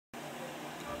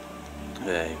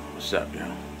Hey, what's up,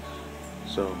 yo?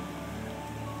 So,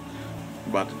 I'm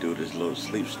about to do this little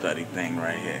sleep study thing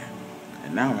right here.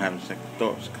 And now I'm having second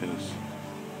thoughts because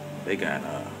they got,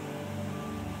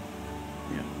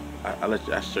 you know,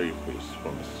 I'll show you for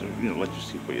yourself. So, let you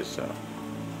see for yourself.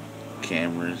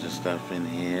 Cameras and stuff in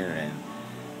here and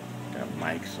got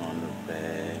mics on the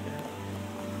bed.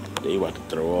 They about to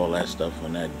throw all that stuff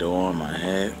on that door on my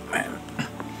head. Man, I'm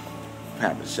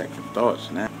having second thoughts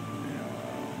now.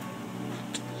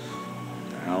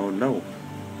 I don't know.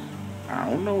 I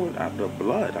don't know the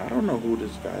blood. I don't know who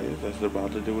this guy is that's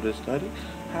about to do this study.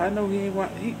 I know he ain't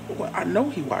I know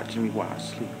he watching me while I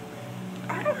sleep.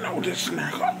 I don't know this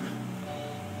nigga.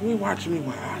 He ain't watching me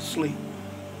while I sleep.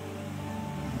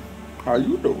 How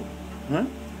you doing? Huh?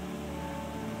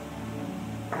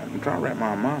 I'm trying to wrap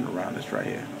my mind around this right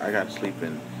here. I got to sleep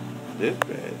in this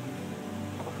bed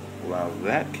while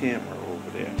that camera over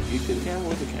there. You see the camera?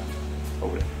 Where's the camera?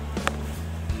 Over there.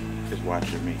 Is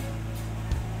watching me.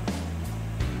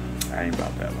 I ain't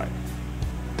about that life.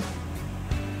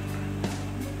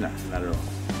 Nah, not at all.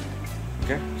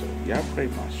 Okay? So y'all pray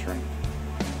my strength.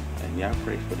 And y'all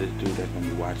pray for this dude that's gonna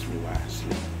be watching me while I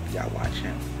sleep. Y'all watch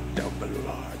him. The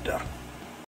Lord.